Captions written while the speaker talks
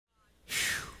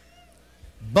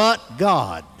But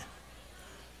God,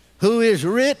 who is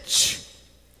rich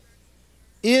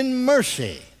in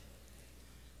mercy,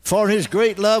 for his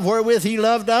great love wherewith he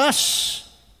loved us,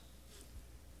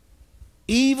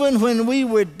 even when we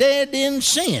were dead in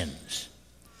sins,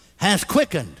 hath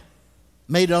quickened,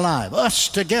 made alive, us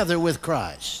together with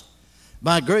Christ.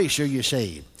 By grace are you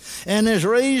saved, and has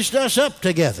raised us up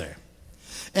together,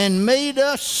 and made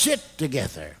us sit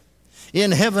together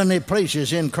in heavenly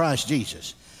places in Christ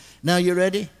Jesus. Now you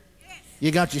ready?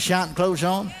 You got your shouting clothes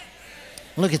on?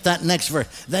 Look at that next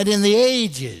verse. That in the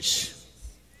ages,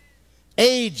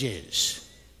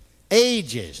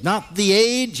 not the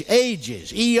age,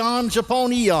 ages, eons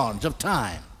upon eons of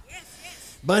time.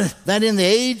 But that in the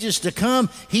ages to come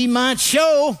he might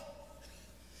show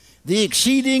the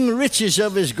exceeding riches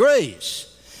of his grace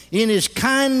in his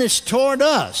kindness toward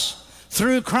us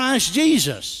through Christ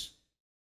Jesus.